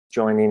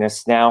joining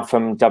us now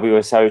from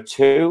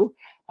WSO2,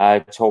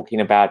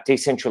 talking about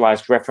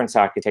decentralized reference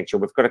architecture.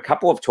 We've got a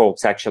couple of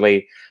talks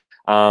actually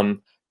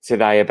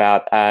today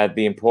about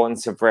the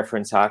importance of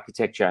reference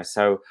architecture.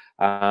 So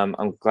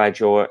I'm glad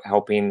you're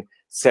helping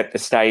set the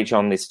stage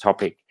on this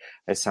topic,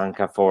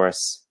 Asanka, for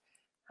us.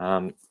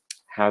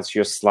 How's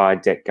your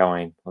slide deck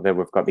going? Well, there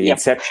we've got the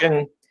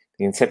inception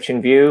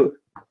view,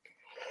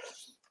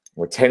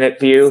 or tenant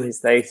view,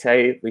 as they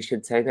say, we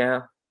should say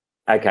now.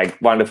 Okay,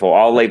 wonderful.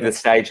 I'll leave the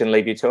stage and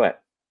leave you to it.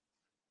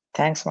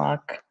 Thanks,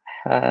 Mark.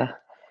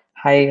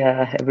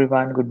 Hi,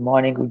 everyone. Good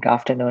morning, good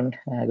afternoon,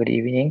 good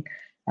evening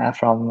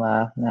from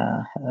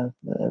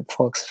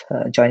folks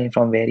joining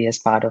from various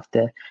parts of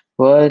the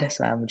world.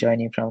 So I'm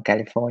joining from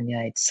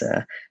California. It's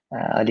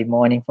early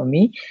morning for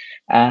me.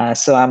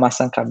 So I'm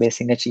Asanka,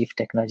 Abeysinghe, Chief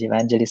Technology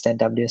Evangelist at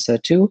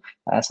WSO2.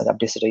 So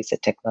WSO2 is a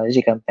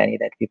technology company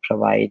that we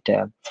provide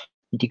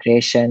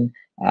integration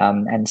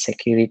and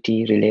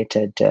security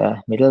related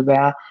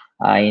middleware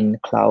in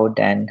cloud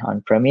and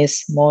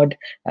on-premise mode.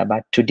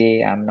 But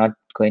today I'm not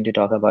going to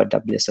talk about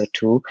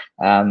WSO2.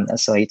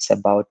 So it's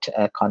about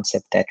a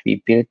concept that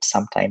we built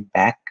some time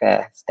back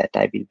that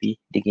I will be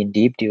digging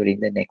deep during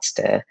the next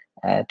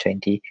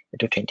 20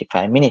 to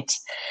 25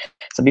 minutes.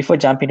 So before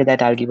jumping into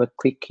that, I'll give a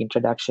quick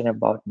introduction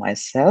about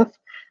myself.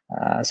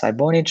 So I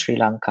born in Sri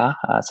Lanka.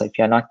 So if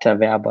you're not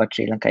aware about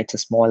Sri Lanka, it's a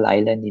small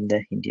island in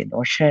the Indian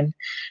Ocean.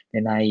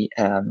 Then I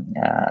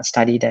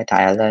studied at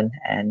Ireland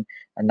and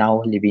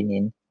now living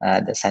in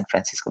the San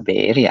Francisco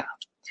Bay Area.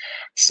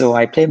 So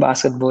I play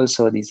basketball,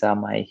 so these are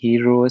my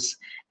heroes.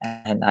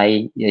 And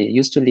I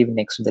used to live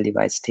next to the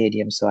Levi's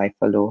Stadium, so I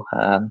follow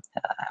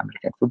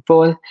American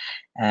football.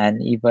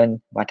 And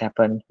even what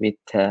happened with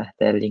the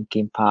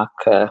Linkin Park,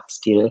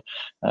 still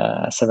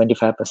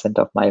 75%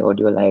 of my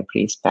audio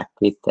library is packed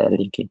with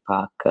Linkin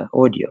Park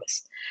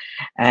audios.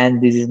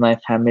 And this is my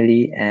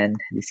family, and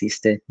this is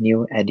the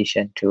new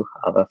addition to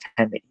our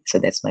family. So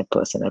that's my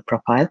personal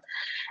profile.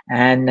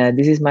 And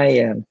this is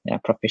my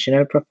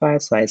professional profile.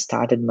 So I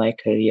started my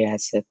career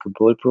as a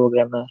COBOL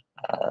programmer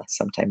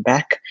some time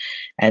back,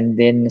 and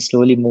then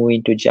slowly moved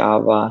into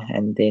Java,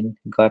 and then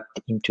got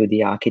into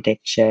the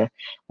architecture,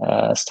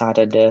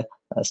 started a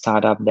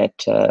startup that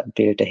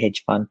built a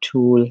hedge fund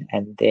tool,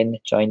 and then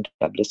joined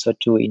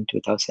WSO2 in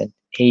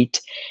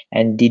 2008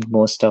 and did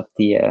most of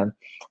the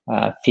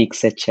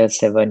fix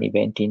HL7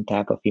 eventing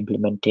type of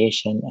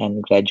implementation,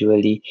 and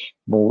gradually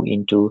move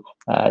into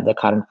the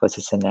current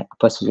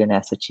position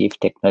as a Chief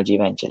Technology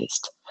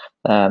Evangelist.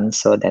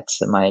 So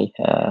that's my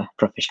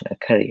professional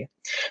career.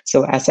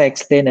 So as I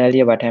explained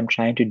earlier, what I'm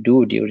trying to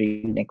do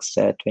during the next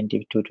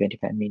 20 to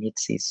 25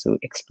 minutes is to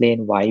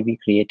explain why we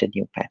create a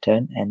new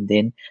pattern, and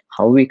then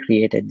how we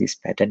created this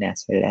pattern,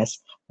 as well as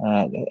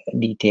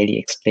detailedly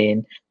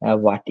explain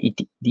what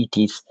it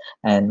is.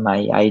 And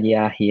my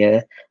idea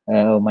here,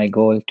 my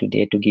goal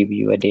today, to give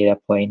you a data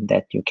point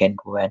that you can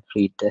go and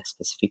read the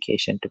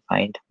specification to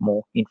find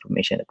more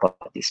information about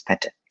this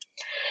pattern.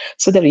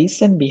 So the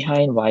reason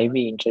behind why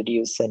we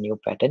introduce a new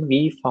pattern,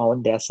 we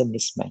found there's a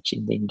mismatch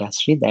in the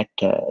industry, that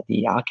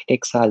the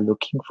architects are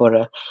looking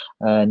for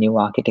a new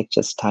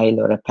architecture style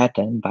or a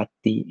pattern, but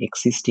the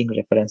existing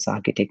reference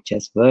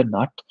architectures were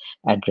not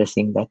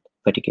addressing that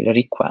particular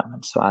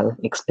requirement. So I'll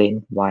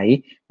explain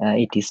why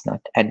it is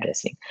not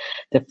addressing.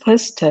 The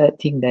first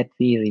thing that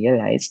we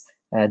realized,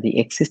 the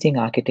existing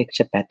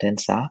architecture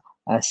patterns are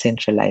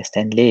centralized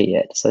and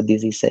layered. So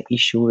this is an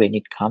issue when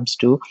it comes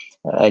to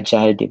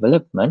agile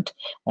development,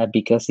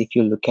 because if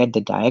you look at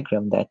the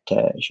diagram that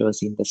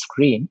shows in the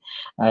screen,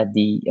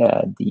 the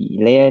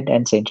layered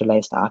and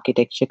centralized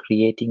architecture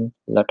creating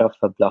a lot of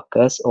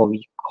blockers, or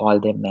we call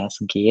them as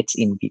gates,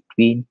 in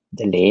between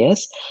the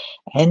layers,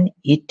 and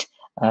it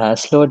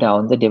slow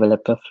down the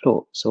developer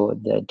flow. So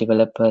the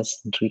developers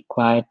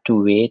required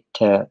to wait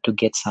to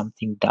get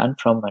something done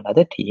from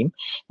another team,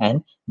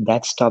 and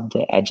that stop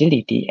the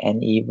agility.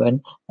 And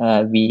even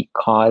we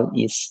call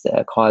these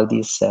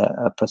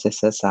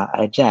processes are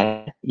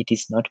agile. It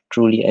is not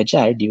truly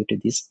agile due to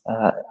this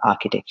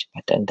architecture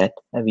pattern that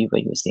we were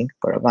using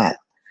for a while.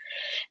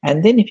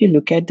 And then if you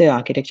look at the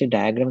architecture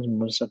diagrams,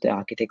 most of the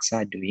architects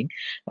are doing,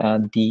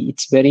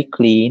 it's very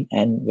clean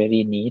and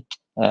very neat,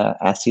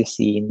 as you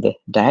see in the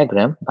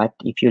diagram. But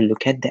if you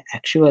look at the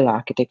actual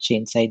architecture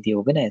inside the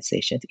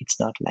organization, it's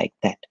not like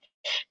that.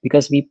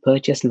 Because we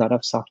purchase a lot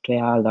of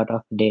software, a lot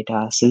of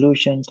data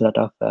solutions, a lot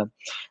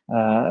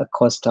of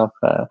cost of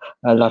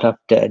a lot of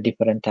the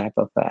different type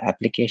of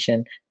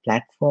application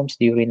platforms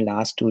during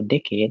last 2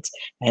 decades,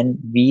 and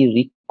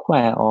we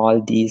require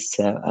all these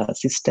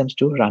systems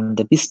to run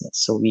the business.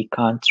 So we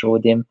can't throw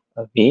them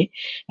away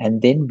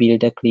and then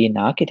build a clean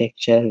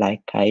architecture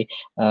like I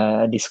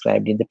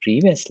described in the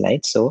previous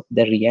slide. So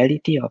the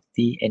reality of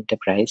the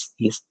enterprise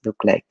is look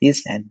like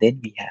this, and then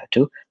we have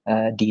to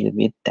deal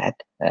with that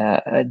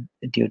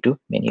due to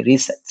many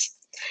reasons.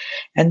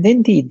 And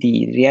then the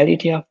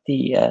reality of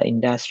the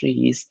industry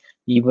is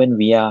even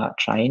we are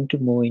trying to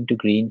move into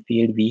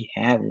greenfield, we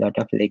have a lot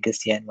of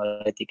legacy and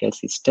monolithical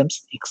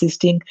systems.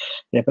 Existing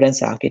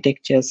reference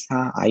architectures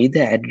are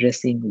either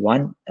addressing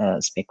one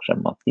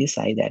spectrum of this,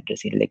 either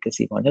addressing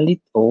legacy monolith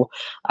or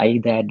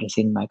either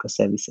addressing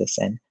microservices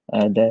and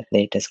the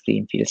latest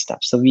greenfield stuff.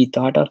 So we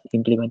thought of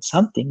implement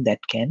something that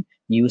can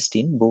used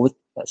in both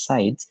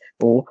sides,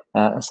 or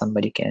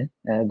somebody can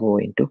go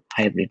into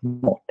hybrid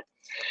mode.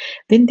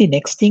 Then the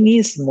next thing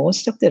is,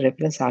 most of the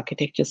reference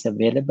architectures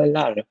available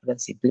are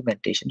reference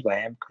implementations. Why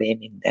I'm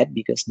claiming that?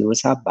 Because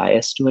those are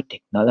biased to a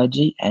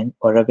technology and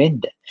or a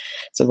vendor.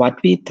 So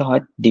what we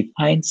thought,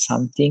 define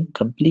something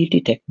completely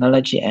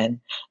technology and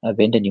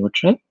vendor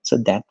neutral. So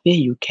that way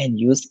you can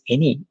use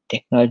any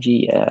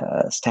technology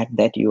stack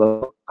that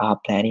you are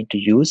planning to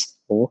use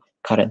or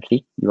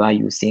currently you are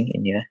using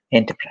in your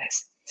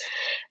enterprise.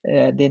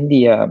 Then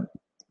the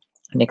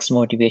next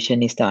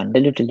motivation is the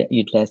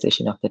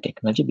underutilization of the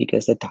technology,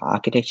 because the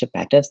architecture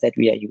patterns that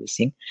we are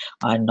using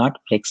are not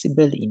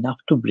flexible enough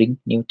to bring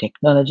new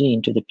technology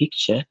into the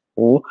picture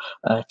or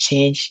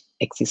change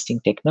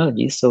existing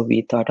technologies. So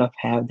we thought of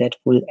have that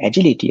full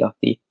agility of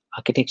the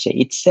architecture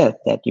itself,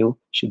 that you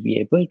should be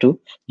able to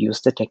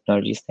use the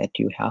technologies that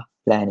you have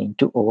planning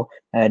to or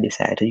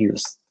desire to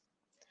use.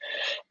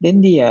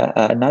 Then the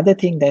another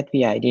thing that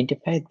we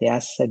identified,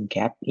 there's a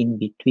gap in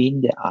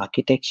between the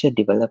architecture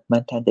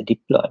development and the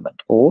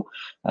deployment, or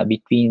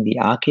between the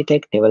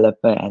architect,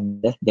 developer,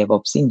 and the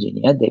DevOps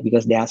engineer,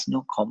 because there's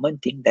no common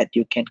thing that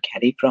you can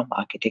carry from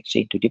architecture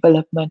into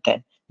development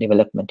and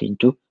development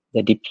into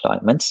the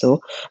deployment.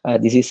 So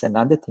this is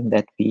another thing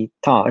that we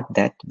thought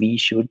that we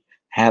should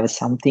have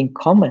something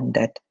common,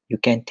 that you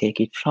can take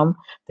it from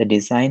the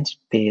design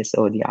phase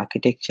or the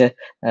architecture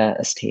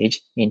stage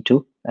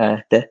into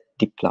the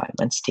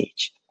deployment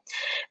stage.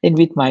 Then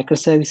with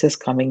microservices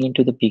coming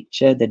into the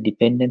picture, the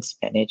dependence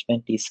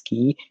management is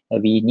key.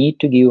 We need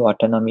to give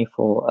autonomy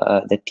for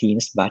the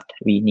teams, but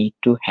we need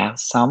to have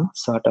some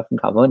sort of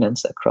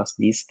governance across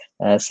these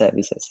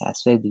services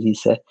as well. This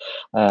is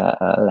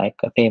like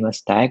a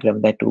famous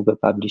diagram that Uber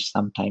published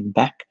some time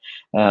back,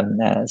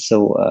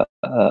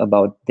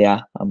 about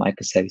their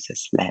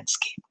microservices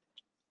landscape.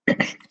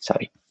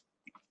 Sorry.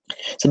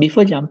 So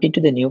before jumping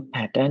to the new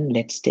pattern,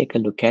 let's take a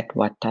look at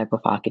what type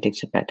of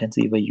architecture patterns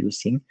we were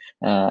using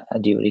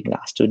during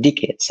last 2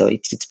 decades. So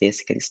it's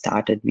basically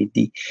started with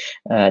the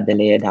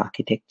layered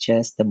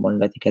architectures, the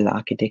monolithic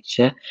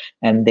architecture,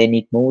 and then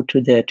it moved to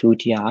the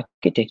 2-tier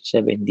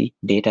architecture when the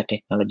data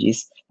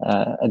technologies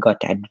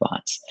got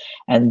advanced.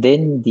 And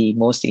then the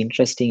most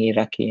interesting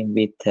era came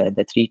with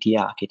the 3-tier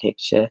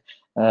architecture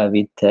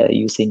with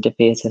user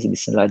interfaces,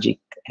 business logic,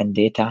 and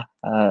data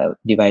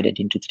divided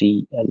into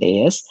 3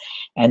 layers.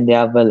 And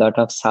there were a lot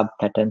of sub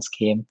patterns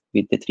came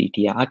with the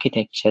 3-tier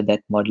architecture,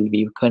 that model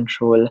view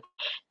control,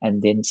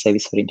 and then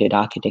service oriented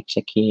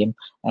architecture came,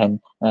 and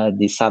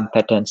the sub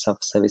patterns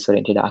of service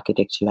oriented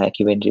architecture like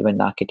event driven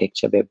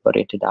architecture, web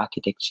oriented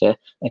architecture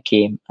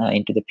came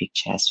into the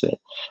picture as well.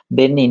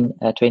 Then in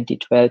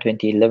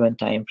 2012-2011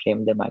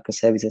 timeframe, the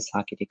microservices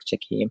architecture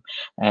came,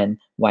 and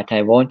what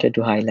I wanted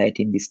to highlight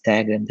in this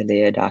diagram, the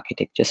layered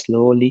architecture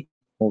slowly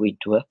move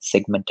into a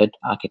segmented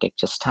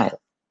architecture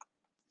style.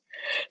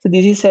 So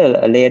this is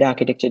a layered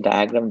architecture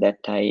diagram that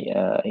I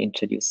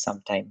introduced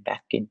sometime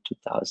back in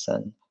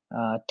 2010-2011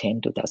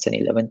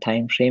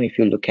 timeframe. If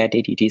you look at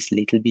it, it is a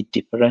little bit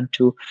different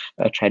to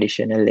a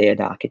traditional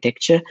layered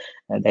architecture,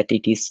 that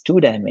it is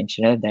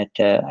 2-dimensional, that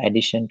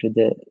addition to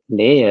the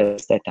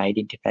layers that I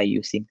identify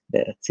using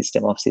the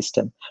system of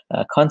system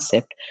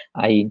concept,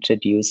 I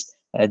introduced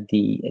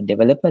the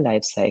developer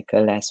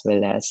lifecycle as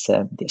well as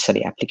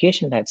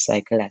application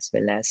lifecycle, as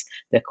well as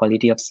the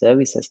quality of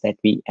services that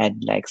we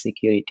add, like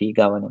security,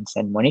 governance,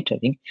 and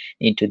monitoring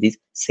into this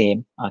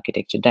same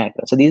architecture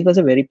diagram. So this was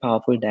a very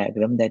powerful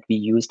diagram that we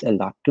used a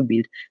lot to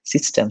build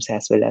systems,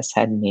 as well as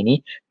had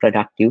many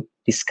productive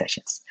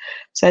discussions.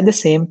 So at the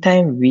same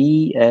time,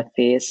 we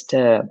faced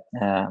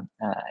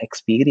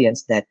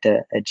experience that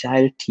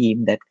agile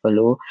team that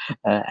follow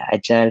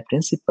agile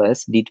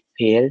principles did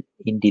fail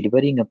in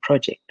delivering a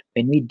project.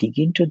 When we dig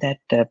into that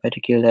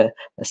particular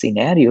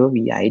scenario,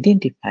 we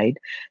identified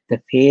the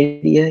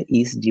failure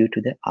is due to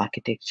the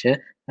architecture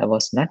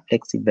was not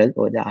flexible,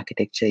 or the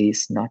architecture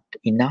is not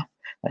enough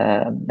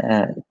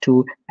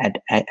to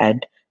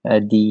add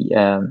the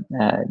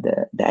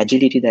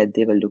agility that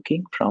they were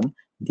looking from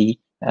the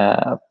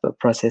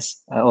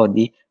process or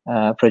the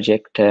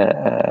project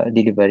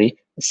delivery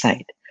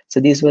side.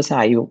 So this was an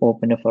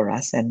eye-opener for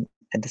us, and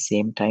at the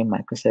same time,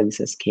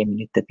 microservices came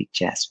into the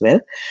picture as well.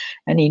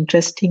 And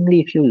interestingly,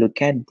 if you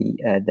look at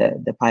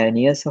the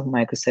pioneers of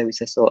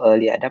microservices or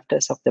early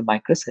adapters of the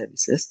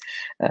microservices,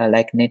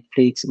 like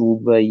Netflix,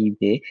 Uber,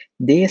 eBay,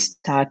 they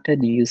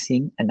started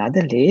using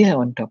another layer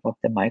on top of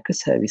the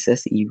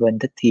microservices. Even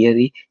the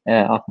theory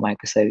of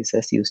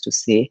microservices used to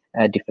say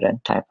a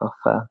different type of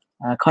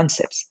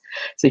concepts.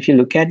 So if you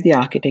look at the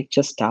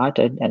architecture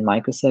started, and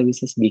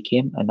microservices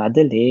became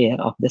another layer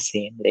of the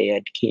same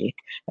layered cake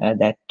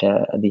that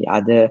the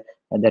other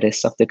the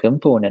rest of the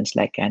components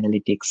like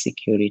analytics,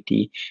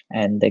 security,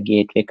 and the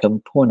gateway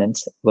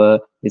components were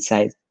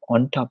reside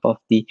on top of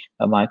the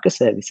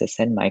microservices,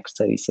 and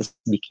microservices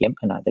became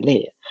another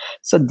layer.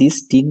 So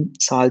this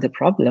didn't solve the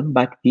problem,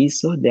 but we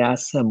saw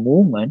there's a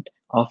movement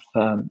of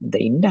the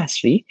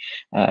industry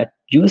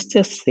use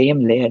the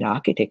same layered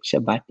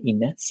architecture, but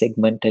in a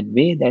segmented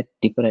way that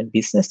different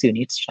business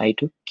units try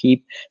to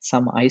keep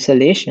some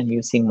isolation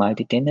using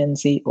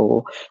multi-tenancy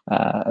or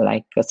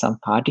some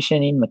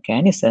partitioning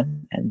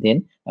mechanism, and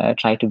then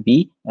try to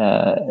be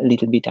a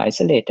little bit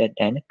isolated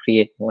and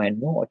create more and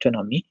more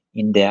autonomy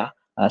in their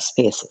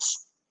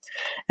spaces.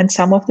 And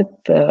some of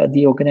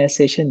the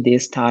organization, they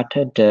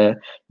started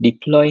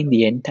deploying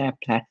the entire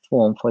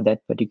platform for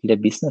that particular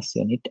business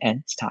unit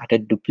and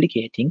started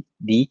duplicating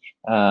the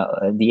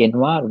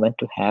environment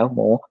to have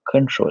more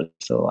control.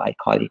 So I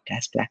call it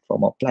as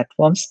platform of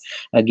platforms.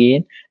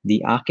 Again,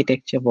 the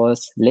architecture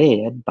was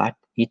layered, but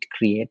it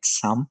creates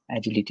some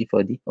agility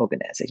for the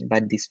organization.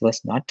 But this was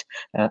not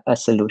a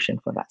solution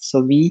for us.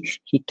 So we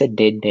hit a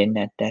dead end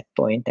at that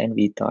point, and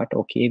we thought,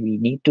 okay, we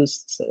need to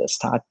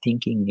start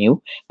thinking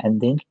new and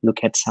then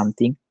look at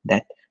something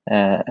that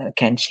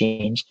can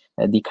change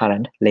the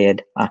current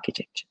layered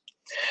architecture.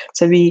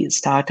 So we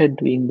started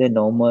doing the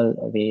normal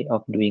way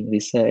of doing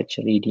research,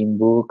 reading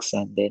books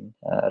and then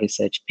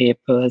research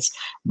papers,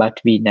 but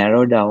we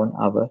narrowed down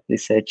our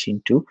research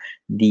into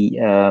the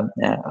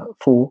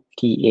 4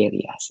 key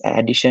areas. In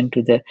addition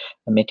to the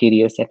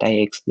materials that I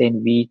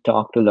explained, we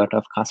talked to a lot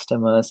of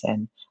customers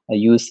and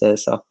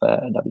users of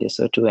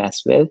WSO2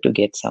 as well to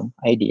get some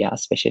ideas,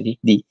 especially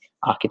the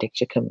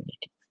architecture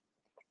community.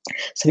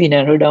 So we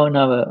narrowed down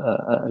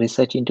our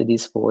research into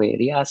these 4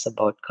 areas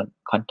about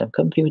quantum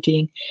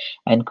computing,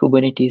 and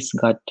Kubernetes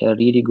got a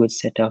really good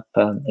set of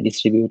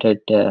distributed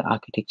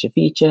architecture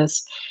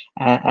features,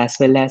 as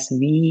well as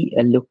we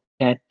looked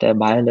at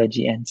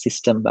biology and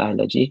system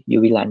biology. You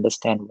will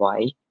understand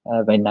why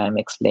when I'm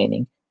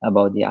explaining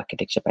about the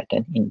architecture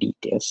pattern in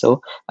detail.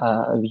 So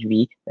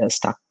we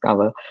stuck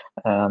our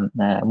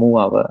move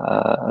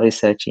our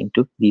research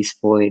into these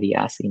 4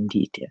 areas in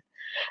detail.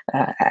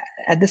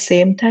 At the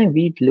same time,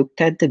 we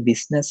looked at the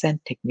business and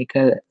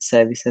technical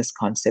services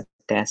concept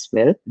as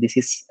well. This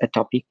is a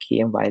topic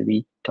came while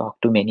we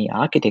talked to many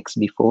architects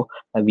before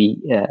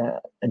we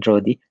draw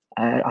the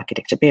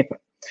architecture paper.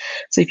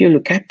 So if you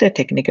look at the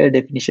technical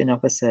definition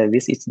of a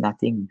service, it's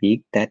nothing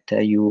big that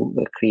you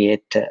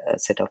create a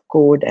set of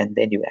code and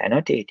then you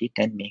annotate it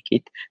and make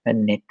it a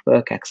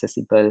network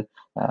accessible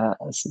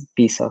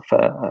piece of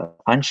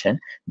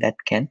function that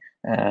can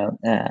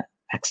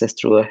access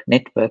through a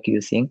network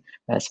using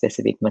a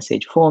specific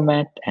message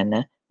format and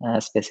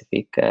a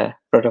specific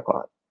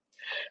protocol.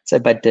 So,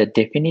 but the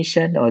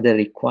definition or the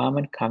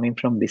requirement coming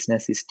from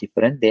business is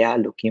different. They are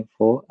looking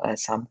for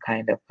some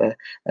kind of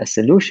a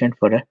solution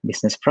for a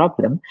business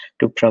problem.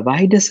 To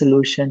provide a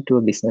solution to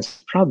a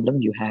business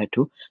problem, you have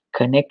to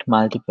connect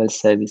multiple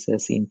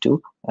services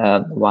into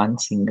one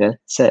single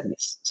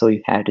service. So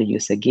you have to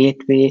use a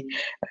gateway,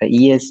 a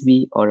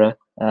ESB, or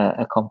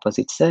a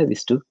composite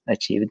service to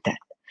achieve that.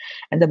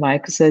 And the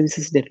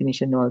microservices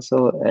definition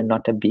also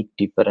not a big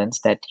difference,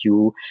 that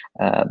you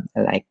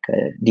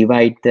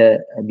divide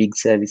the big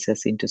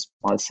services into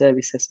small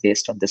services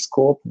based on the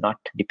scope, not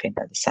depend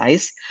on the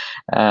size.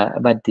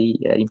 But the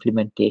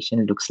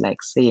implementation looks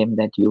like same,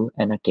 that you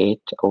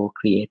annotate or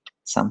create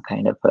some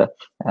kind of a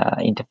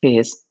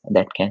interface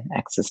that can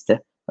access the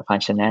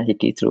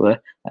functionality through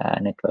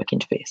a network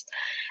interface.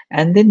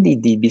 And then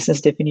the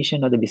business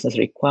definition or the business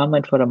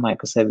requirement for a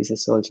microservice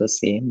is also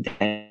same,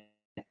 that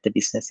the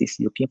business is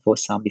looking for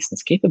some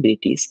business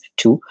capabilities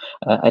to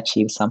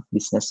achieve some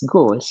business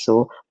goals.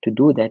 So to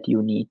do that,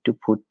 you need to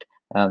put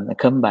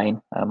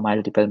combine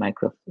multiple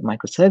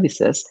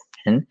microservices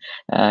and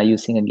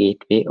using a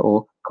gateway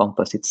or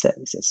composite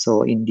services.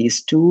 So in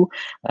these 2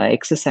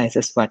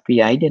 exercises, what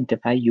we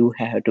identify, you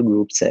have to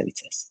group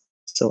services.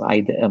 So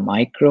either a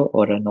micro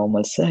or a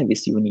normal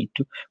service, you need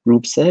to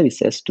group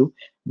services to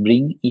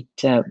bring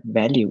it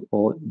value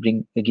or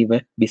give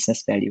a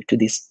business value to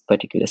this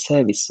particular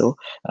service. So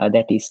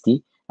that is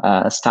the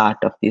start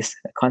of this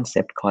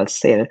concept called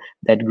cell.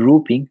 That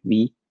grouping,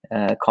 we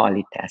call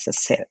it as a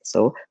cell.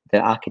 So the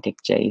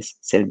architecture is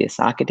cell-based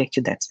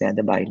architecture. That's where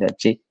the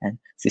biology and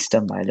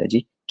system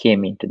biology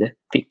came into the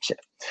picture.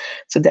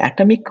 So the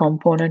atomic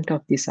component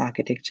of this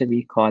architecture,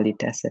 we call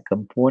it as a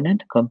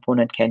component.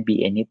 Component can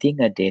be anything: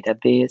 a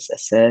database, a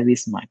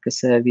service,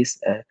 microservice,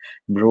 a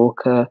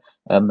broker,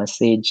 a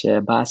message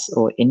bus,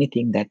 or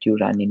anything that you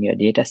run in your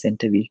data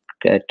center. We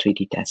treat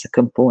it as a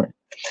component.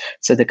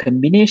 So the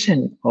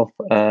combination of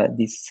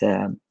these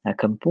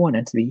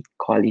components, we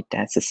call it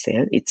as a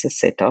cell. It's a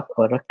set of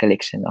or a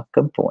collection of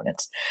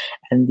components.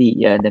 And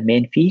the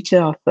main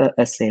feature of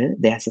a cell,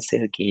 there's a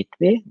cell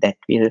gateway that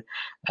will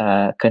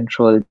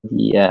control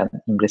the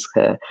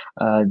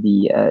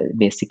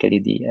basically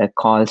the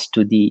calls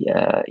to the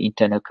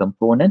internal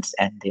components,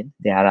 and then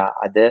there are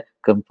other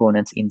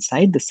components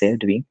inside the cell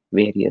doing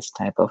various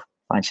type of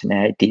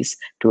functionalities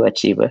to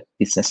achieve a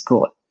business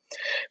goal.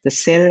 The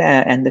cell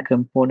and the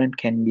component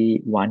can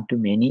be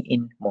one-to-many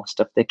in most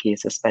of the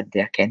cases, but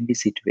there can be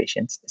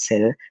situations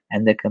cell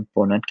and the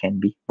component can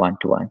be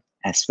one-to-one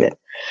as well.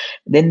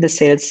 Then the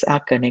cells are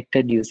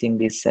connected using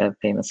this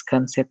famous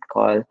concept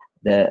called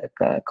the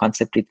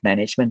concept with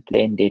management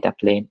plane, data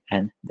plane,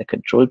 and the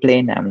control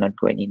plane. I'm not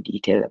going in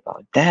detail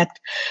about that.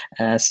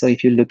 So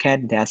if you look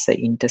at, there's an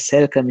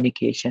intercell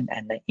communication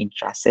and the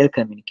intracell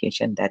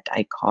communication that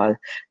I call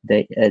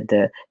the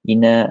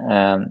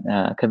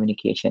inner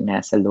communication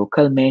as a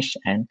local mesh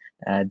and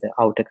the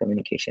outer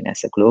communication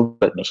as a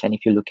global mesh. And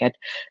if you look at,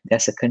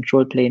 there's a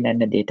control plane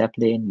and a data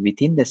plane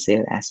within the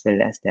cell, as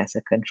well as there's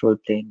a control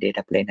plane,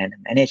 data plane, and a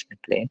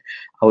management plane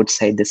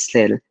outside the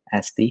cell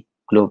as the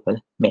global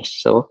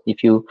mesh. So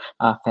if you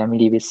are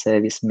familiar with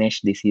service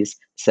mesh, this is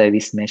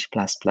service mesh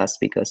plus plus,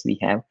 because we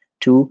have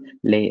two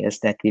layers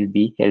that will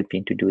be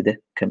helping to do the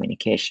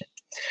communication.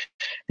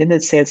 Then the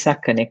cells are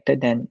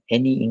connected, and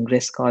any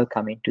ingress call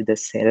coming to the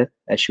cell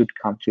should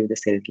come through the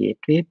cell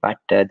gateway, but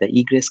the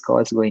egress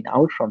calls going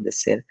out from the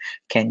cell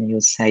can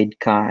use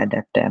sidecar,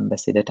 adapter,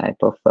 ambassador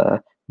type of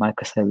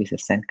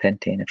microservices and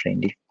container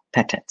friendly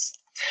patterns.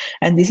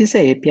 And this is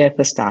a API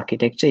first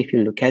architecture. If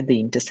you look at,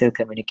 the intercell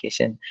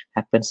communication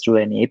happens through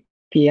an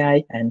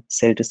API, and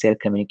cell-to-cell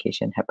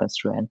communication happens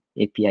through an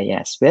API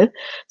as well.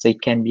 So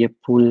it can be a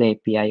pull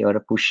API or a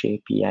push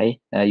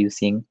API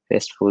using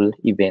RESTful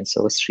events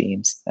or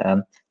streams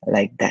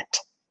like that.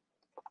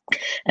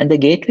 And the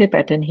gateway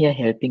pattern here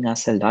helping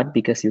us a lot,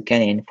 because you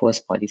can enforce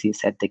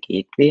policies at the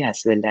gateway,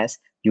 as well as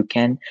you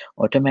can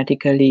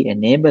automatically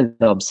enable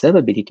the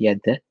observability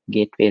at the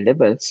gateway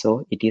level.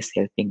 So it is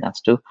helping us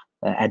to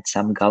add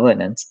some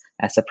governance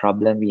as a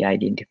problem we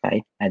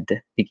identified at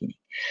the beginning.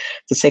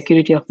 The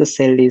security of the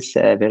cell is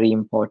very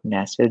important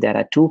as well. There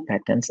are two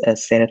patterns. A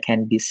cell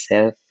can be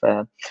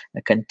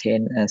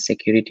self-contained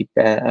security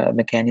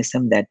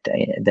mechanism that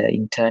the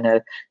internal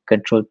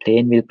control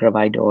plane will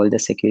provide all the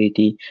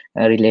security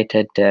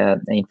related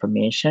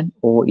information,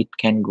 or it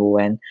can go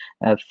and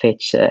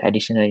fetch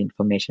additional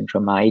information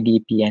from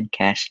IDP and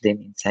cache them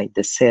inside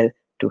the cell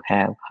to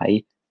have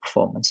high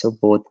performance. So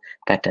both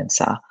patterns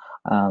are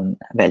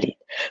valid.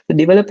 The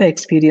developer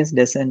experience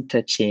doesn't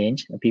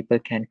change. People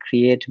can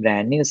create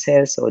brand new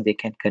cells, or they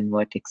can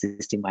convert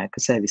existing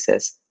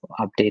microservices, or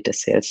update the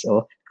cells,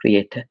 or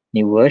create a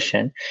new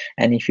version.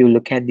 And if you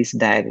look at this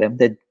diagram,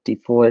 the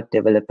default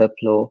developer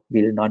flow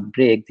will not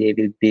break. They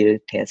will build,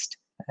 test,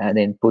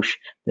 then push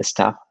the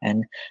stuff.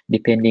 And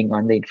depending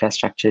on the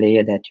infrastructure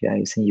layer that you are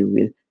using, you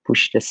will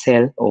push the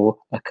cell or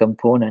a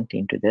component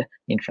into the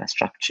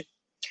infrastructure.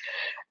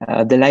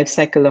 The life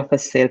cycle of a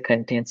cell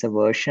contains a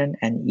version,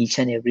 and each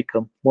and every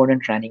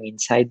component running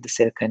inside the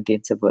cell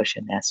contains a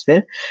version as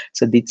well.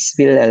 So this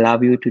will allow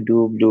you to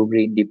do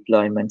blue-green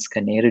deployments,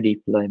 canary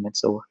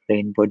deployments, or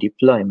rainbow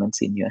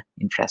deployments in your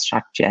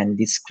infrastructure. And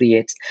this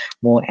creates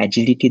more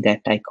agility,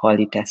 that I call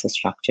it as a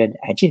structured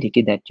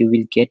agility, that you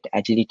will get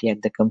agility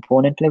at the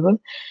component level,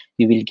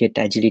 you will get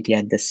agility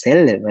at the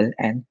cell level,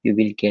 and you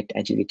will get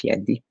agility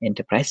at the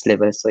enterprise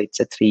level. So it's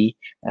a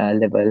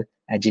three-level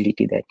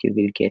agility that you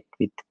will get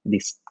with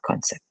this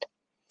concept.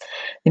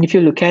 And if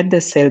you look at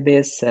the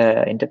cell-based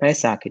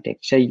enterprise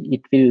architecture,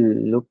 it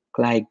will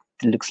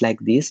looks like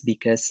this,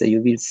 because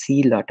you will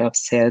see a lot of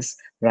cells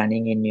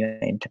running in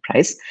your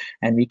enterprise,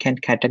 and we can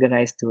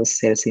categorize those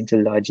cells into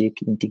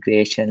logic,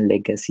 integration,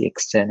 legacy,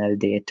 external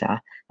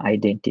data,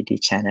 identity,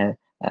 channel,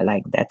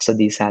 like that. So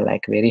these are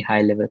like very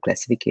high level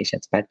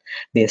classifications, but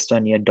based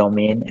on your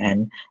domain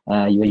and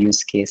your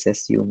use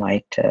cases, you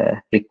might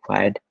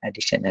require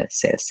additional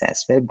cells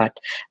as well. But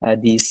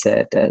these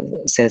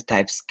cell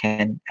types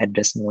can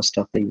address most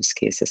of the use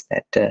cases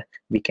that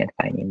we can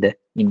find in the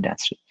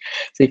industry.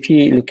 So if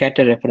you look at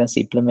a reference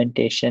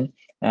implementation,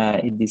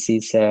 this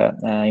is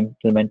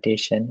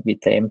implementation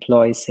with the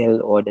employee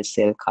cell or the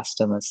cell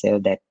customer cell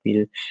that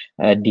will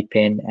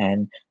depend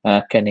and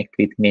connect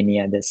with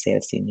many other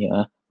cells in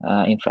your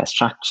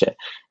infrastructure.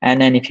 And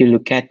then if you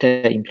look at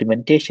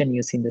implementation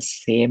using the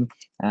same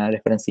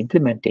reference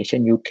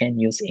implementation, you can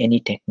use any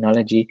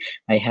technology.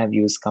 I have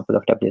used a couple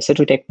of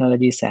WSO2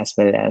 technologies, as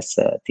well as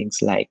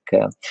things like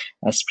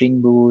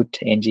Spring Boot,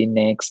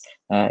 Nginx,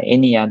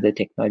 any other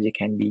technology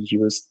can be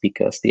used,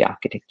 because the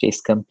architecture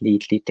is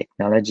completely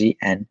technology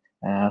and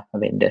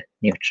vendor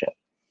neutral.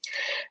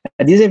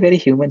 This is a very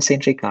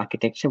human-centric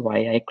architecture.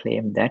 Why I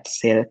claim that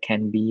cell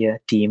can be a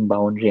team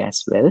boundary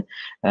as well.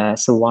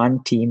 So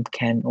one team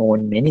can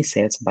own many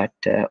cells, but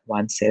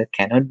one cell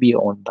cannot be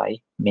owned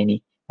by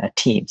many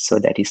teams. So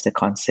that is the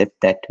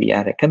concept that we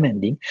are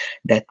recommending,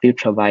 that will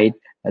provide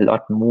a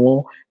lot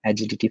more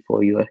agility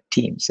for your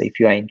team. So if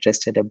you are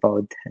interested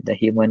about the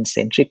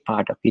human-centric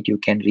part of it, you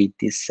can read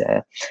this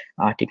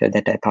article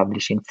that I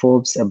published in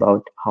Forbes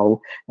about how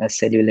a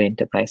cellular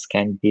enterprise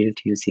can build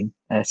using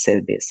a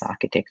cell-based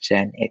architecture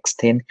and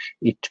extend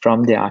it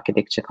from the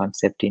architecture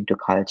concept into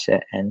culture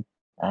and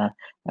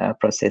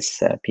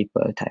process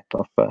people type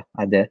of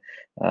other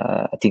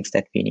things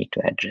that we need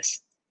to address.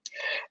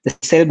 The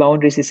cell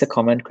boundaries is a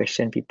common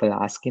question people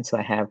are asking, so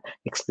I have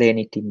explained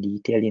it in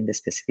detail in the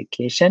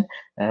specification,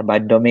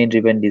 but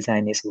domain-driven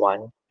design is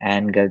one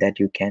angle that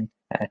you can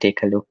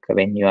take a look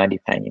when you are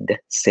defining the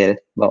cell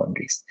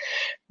boundaries.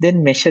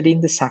 Then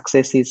measuring the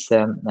success is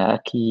a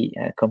key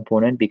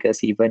component,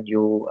 because even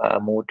you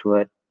move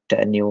toward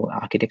a new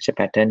architecture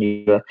pattern,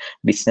 your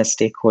business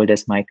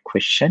stakeholders might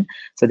question.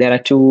 So there are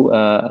two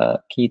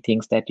key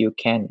things that you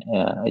can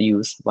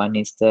use. One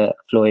is the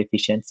flow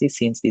efficiency.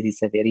 Since this is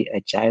a very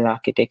agile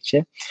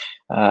architecture,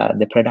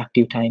 the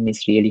productive time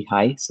is really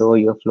high, so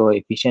your flow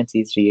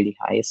efficiency is really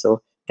high,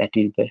 so that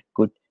will be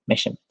good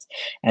measurements.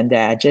 And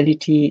the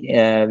agility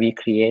we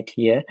create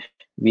here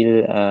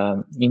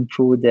will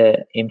improve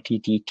the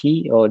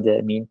MTTT, or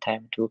the mean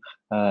time to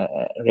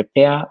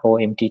repair, or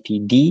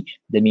MTTD,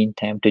 the mean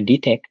time to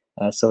detect.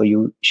 So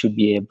you should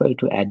be able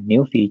to add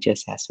new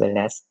features as well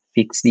as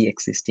fix the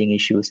existing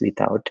issues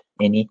without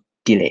any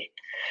delay.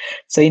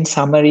 So in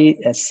summary,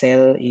 a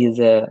cell is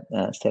a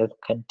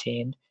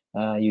self-contained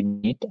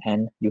unit,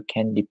 and you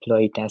can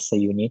deploy it as a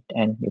unit,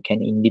 and you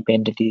can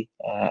independently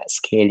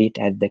scale it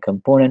at the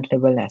component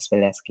level as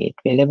well as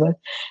gateway level.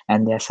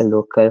 And there's a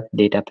local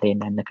data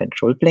plane and a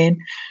control plane.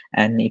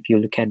 And if you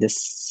look at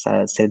this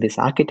cell-based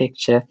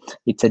architecture,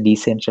 it's a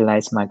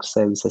decentralized,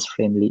 microservices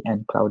friendly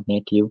and cloud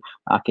native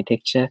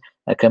architecture,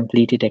 a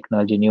completely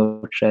technology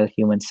neutral,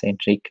 human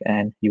centric,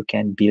 and you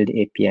can build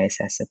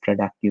APIs as a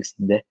product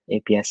using the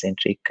API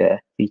centric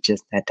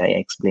features that I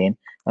explained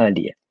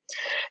earlier.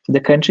 So the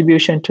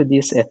contribution to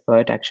this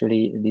effort,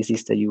 actually, this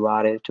is the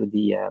URL to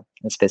the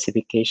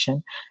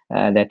specification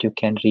that you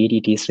can read.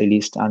 It is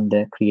released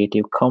under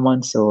Creative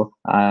Commons, so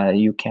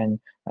you can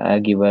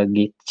give a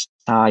Git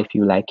star if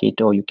you like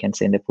it, or you can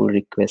send a pull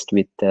request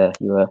with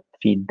your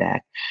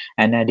feedback.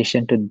 And in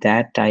addition to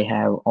that, I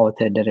have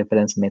authored the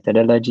reference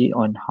methodology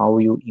on how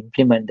you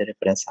implement the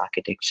reference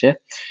architecture.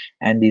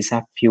 And these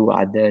are few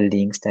other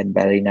links that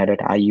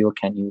ballerina.io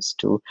can use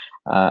to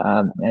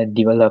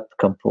develop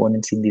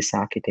components in this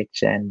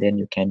architecture, and then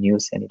you can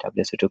use any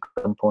WSO2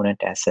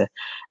 component as a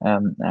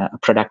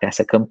product as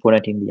a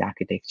component in the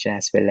architecture,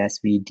 as well as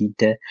we did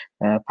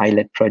a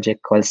pilot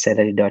project called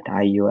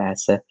celery.io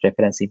as a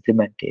reference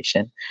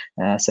implementation.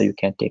 So you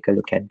can take a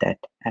look at that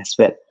as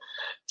well.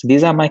 So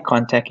these are my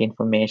contact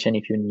information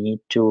if you need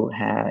to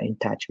in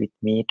touch with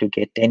me to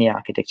get any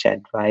architecture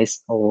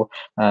advice or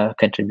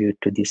contribute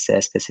to this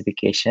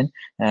specification.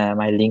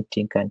 My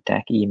LinkedIn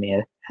contact,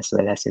 email, as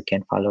well as you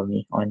can follow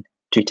me on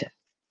Twitter.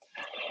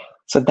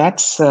 So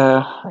that's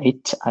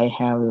it I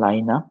have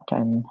lined up,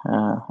 and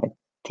I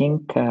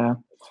think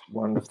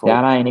if there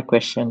are any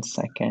questions,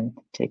 I can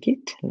take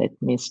it. Let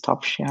me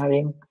stop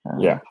sharing.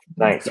 Yeah,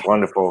 thanks. Yeah.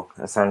 Wonderful,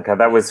 Asanka.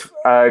 That was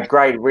a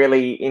great,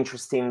 really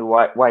interesting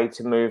way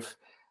to move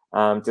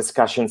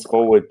discussions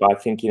forward by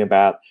thinking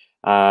about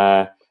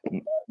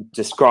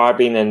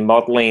describing and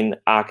modeling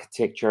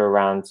architecture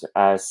around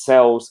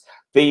cells.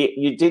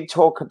 You did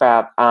talk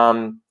about,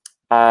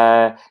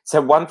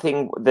 so one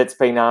thing that's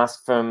been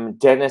asked from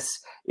Dennis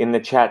in the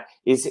chat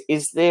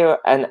is there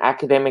an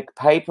academic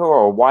paper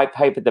or a white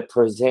paper that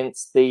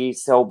presents the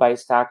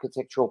cell-based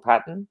architectural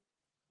pattern?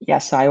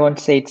 Yes, I won't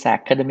say it's an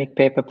academic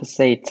paper per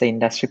se, it's an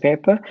industry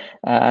paper.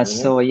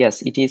 So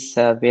yes, it is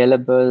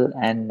available,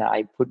 and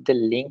I put the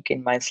link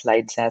in my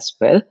slides as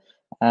well.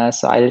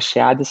 So I'll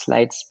share the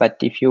slides, but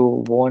if you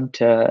want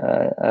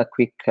a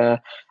quick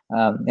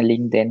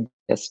link, then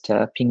just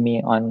ping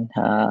me on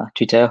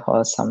Twitter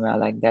or somewhere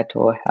like that,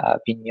 or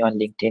ping me on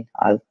LinkedIn.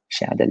 I'll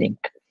share the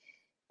link.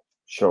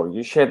 Sure,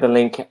 you share the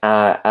link.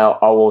 I'll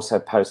also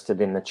post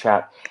it in the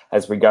chat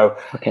as we go.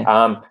 Okay.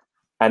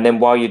 And then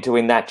while you're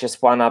doing that,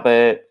 just one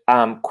other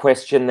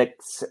question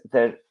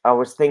that I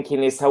was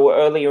thinking is, so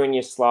earlier in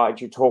your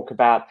slide, you talk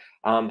about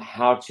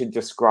how to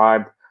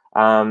describe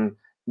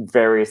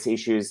various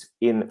issues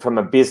from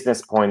a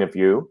business point of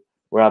view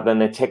rather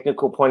than a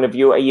technical point of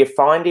view. Are you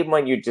finding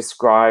when you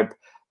describe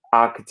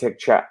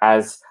architecture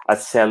as a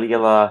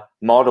cellular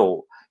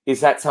model,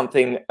 is that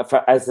something,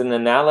 as an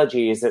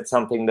analogy, is it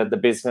something that the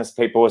business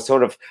people are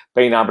sort of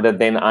being able to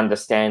then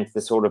understand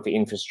the sort of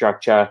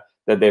infrastructure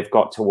that they've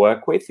got to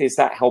work with? Is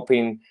that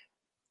helping?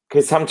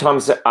 Because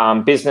sometimes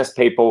business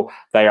people,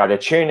 they either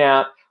tune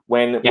out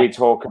when we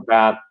talk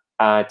about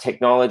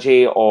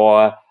technology,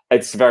 or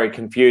it's very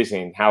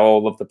confusing how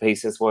all of the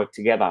pieces work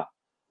together.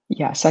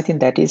 Yeah, so I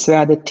think that is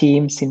where the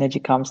team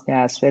synergy comes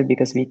there as well,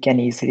 because we can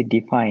easily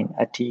define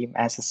a team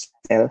as a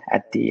cell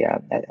at the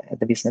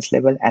business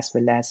level, as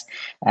well as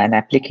an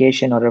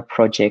application or a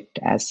project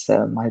as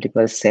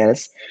multiple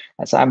cells.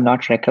 So I'm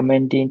not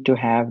recommending to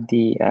have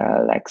the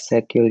like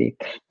circular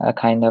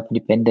kind of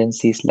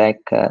dependencies like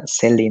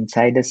cell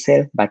inside a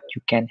cell, but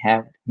you can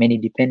have many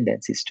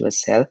dependencies to a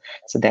cell.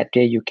 So that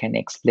way you can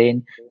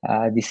explain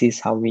this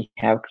is how we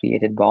have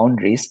created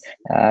boundaries,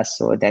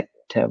 so that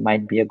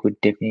might be a good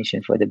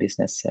definition for the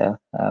business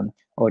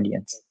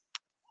audience.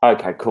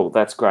 Okay, cool.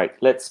 That's great.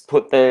 Let's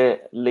put the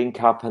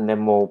link up and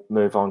then we'll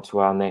move on to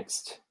our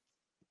next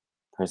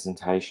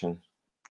presentation.